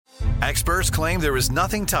Experts claim there is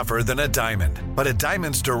nothing tougher than a diamond. But at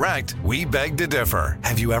Diamonds Direct, we beg to differ.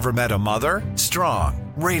 Have you ever met a mother?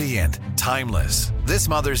 Strong, radiant, timeless. This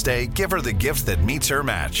Mother's Day, give her the gift that meets her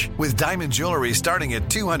match. With diamond jewelry starting at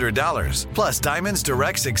 $200. Plus Diamonds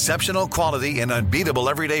Direct's exceptional quality and unbeatable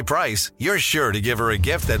everyday price, you're sure to give her a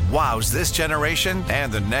gift that wows this generation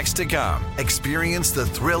and the next to come. Experience the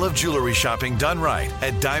thrill of jewelry shopping done right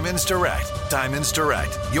at Diamonds Direct. Diamonds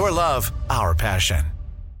Direct. Your love, our passion.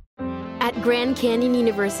 At Grand Canyon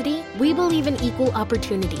University, we believe in equal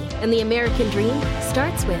opportunity, and the American dream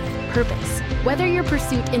starts with purpose. Whether your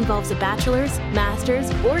pursuit involves a bachelor's,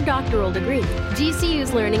 master's, or doctoral degree,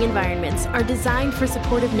 GCU's learning environments are designed for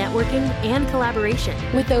supportive networking and collaboration.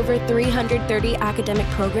 With over 330 academic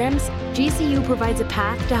programs, GCU provides a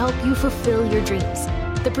path to help you fulfill your dreams.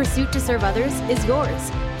 The pursuit to serve others is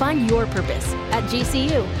yours. Find your purpose at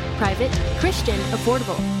GCU. Private, Christian,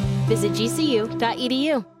 affordable. Visit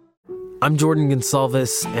gcu.edu. I'm Jordan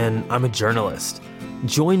Gonsalves, and I'm a journalist.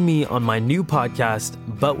 Join me on my new podcast,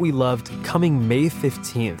 But We Loved, coming May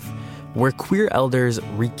 15th, where queer elders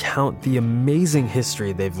recount the amazing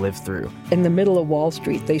history they've lived through. In the middle of Wall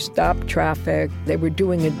Street, they stopped traffic. They were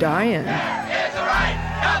doing a die-in.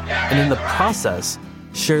 And in the process,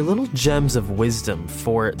 share little gems of wisdom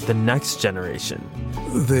for the next generation.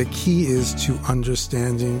 The key is to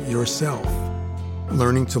understanding yourself,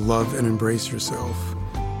 learning to love and embrace yourself.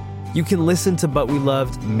 You can listen to But We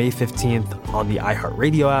Loved May 15th on the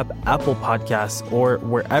iHeartRadio app, Apple Podcasts, or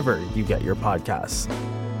wherever you get your podcasts.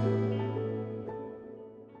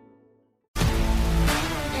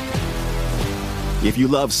 If you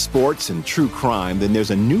love sports and true crime, then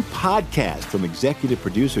there's a new podcast from executive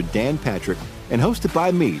producer Dan Patrick and hosted by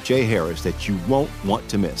me, Jay Harris, that you won't want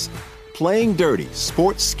to miss. Playing Dirty: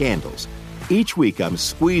 Sports Scandals. Each week, I'm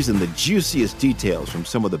squeezing the juiciest details from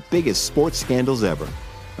some of the biggest sports scandals ever.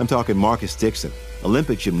 I'm talking Marcus Dixon,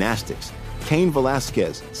 Olympic gymnastics, Cain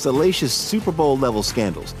Velasquez, salacious Super Bowl-level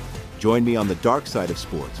scandals. Join me on the dark side of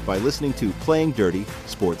sports by listening to Playing Dirty: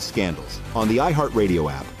 Sports Scandals on the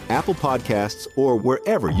iHeartRadio app, Apple Podcasts, or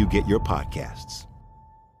wherever you get your podcasts.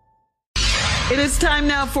 It is time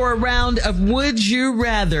now for a round of Would You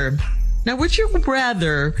Rather. Now, would you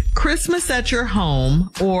rather Christmas at your home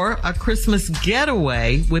or a Christmas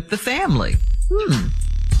getaway with the family?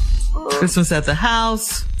 Christmas at the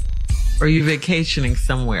house, or are you vacationing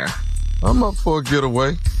somewhere? I'm up for a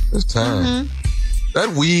getaway. It's time. That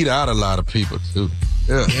weed out a lot of people, too.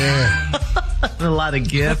 Yeah. A lot of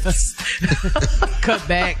gifts. Cut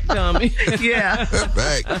back, Tommy. Yeah. Cut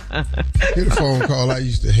back. Get a phone call I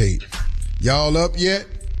used to hate. Y'all up yet?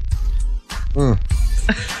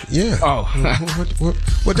 Yeah. Oh.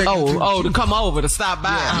 What they to come over, to stop by.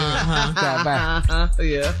 Yeah. Stop by.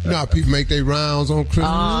 Yeah. You know how people make their rounds on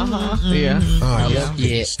Christmas? Yeah. Oh, yeah. I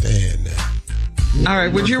can't stand that. All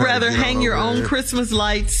right. Would you rather hang your own Christmas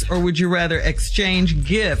lights, or would you rather exchange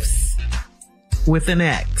gifts with an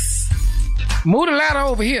ex? Move the ladder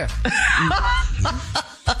over here.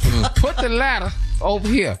 Put the ladder over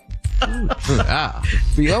here.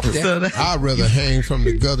 Be up there. I'd rather hang from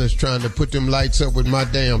the gutters trying to put them lights up with my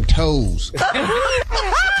damn toes.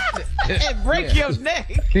 And break your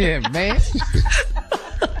neck. Yeah, man.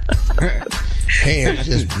 Hands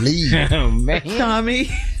just bleed. Man. Tommy?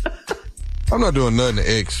 I'm not doing nothing to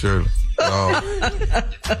X, Shirley. You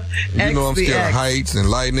know I'm scared of heights and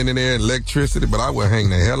lightning in there and electricity, but I would hang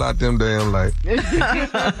the hell out them damn lights.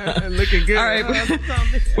 Looking good. All right.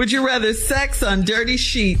 Would you rather sex on dirty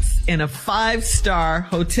sheets in a 5-star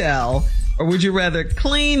hotel, or would you rather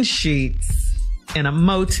clean sheets in a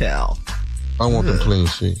motel? I want them clean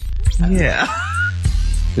sheets. Yeah.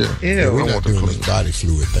 Yeah, we're not doing this body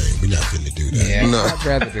fluid thing. We're not going to do that. Yeah, No. I'd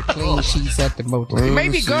rather the clean sheets at the motel. Clean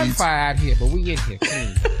Maybe sheets. gunfire out here, but we in here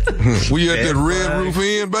clean. We at that red roof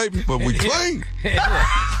inn, baby, but we clean.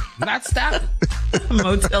 Not stopping.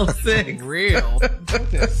 Motel 6. Real.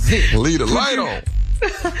 Leave the light on.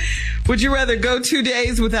 Would you rather go 2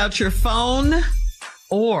 days without your phone,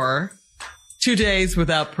 or 2 days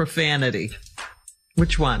without profanity?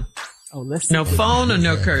 Which one? Oh, let's No phone or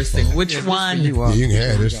no cursing? Which one? Yeah, you can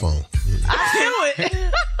have this phone. I knew it.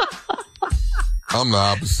 I'm the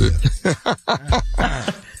opposite.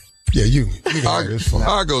 Yeah, you can have this phone.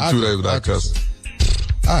 I'll go 2 days without cussing.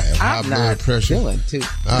 I have high I'm blood not pressure. feeling too.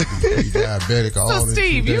 I be diabetic all So, in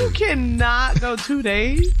Steve, 2 days. you cannot go 2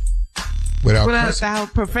 days Without cussing.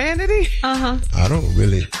 without profanity? I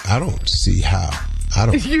don't see how. I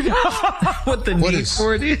don't. You know? What the What need is-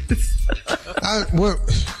 for it is.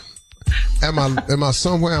 Am I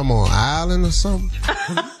somewhere? I'm on an island or something?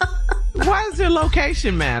 Why does your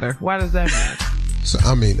location matter? Why does that matter? So,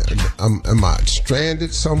 I mean, am I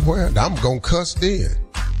stranded somewhere? I'm going to cuss then.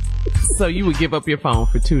 So you would give up your phone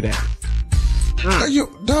for 2 days?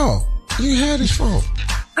 Dog, you had his phone.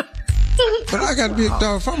 But I got to be a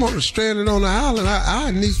dog. If I'm stranded on the island,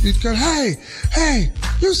 I need to be because, hey,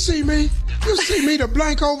 you see me? You see me, the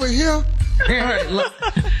blank over here? There go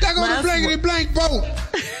the blankety blank boat.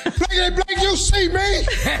 Blankety blank, you see me?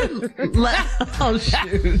 Oh,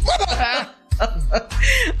 shoot.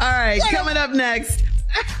 All right, coming up next,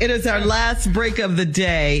 it is our last break of the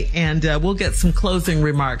day, and we'll get some closing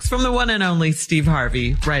remarks from the one and only Steve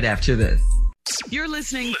Harvey right after this. You're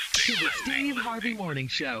listening to the Steve Harvey Morning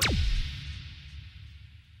Show.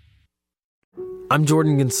 I'm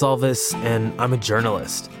Jordan Gonsalves, and I'm a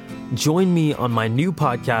journalist. Join me on my new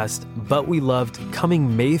podcast, But We Loved,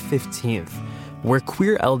 coming May 15th, where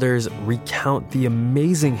queer elders recount the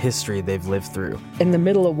amazing history they've lived through. In the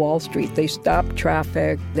middle of Wall Street, they stopped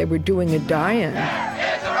traffic. They were doing a die-in.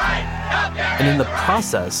 And in the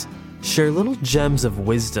process, share little gems of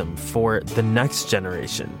wisdom for the next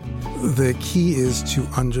generation. The key is to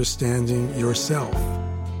understanding yourself,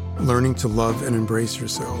 learning to love and embrace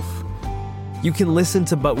yourself. You can listen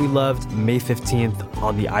to But We Loved May 15th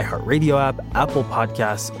on the iHeartRadio app, Apple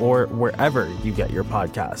Podcasts, or wherever you get your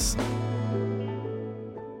podcasts.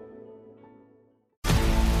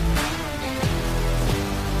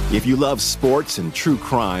 If you love sports and true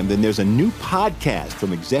crime, then there's a new podcast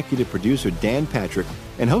from executive producer Dan Patrick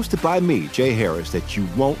and hosted by me, Jay Harris, that you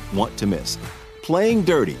won't want to miss. Playing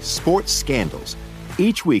Dirty: Sports Scandals.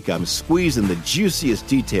 Each week, I'm squeezing the juiciest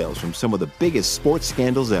details from some of the biggest sports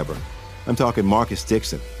scandals ever. I'm talking Marcus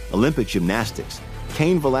Dixon, Olympic gymnastics,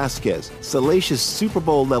 Cain Velasquez, salacious Super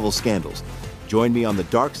Bowl-level scandals. Join me on the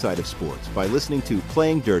dark side of sports by listening to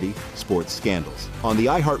Playing Dirty: Sports Scandals on the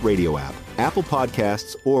iHeartRadio app, Apple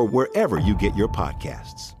Podcasts, or wherever you get your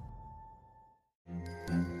podcasts.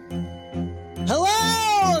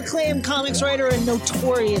 Hello, acclaimed comics writer and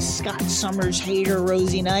notorious Scott Summers hater,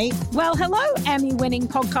 Rosie Knight. Well, hello, Emmy-winning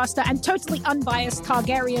podcaster and totally unbiased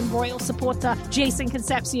Targaryen royal supporter, Jason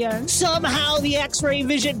Concepcion. Somehow the X-Ray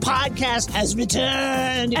Vision podcast has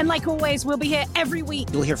returned. And like always, we'll be here every week.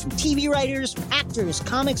 You'll hear from TV writers, actors,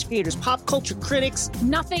 comics creators, pop culture critics.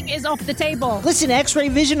 Nothing is off the table. Listen to X-Ray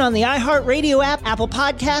Vision on the iHeartRadio app, Apple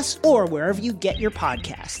Podcasts, or wherever you get your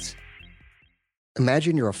podcasts.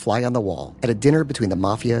 Imagine you're a fly on the wall at a dinner between the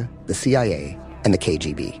Mafia, the CIA, and the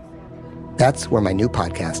KGB. That's where my new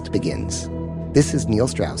podcast begins. This is Neil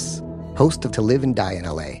Strauss, host of To Live and Die in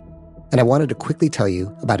LA, and I wanted to quickly tell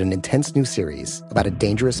you about an intense new series about a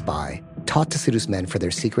dangerous spy taught to seduce men for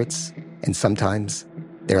their secrets and sometimes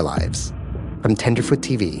their lives. From Tenderfoot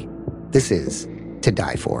TV, this is To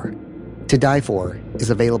Die For. To Die For is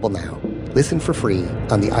available now. Listen for free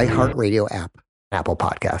on the iHeartRadio app, Apple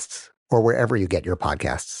Podcasts, or wherever you get your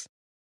podcasts.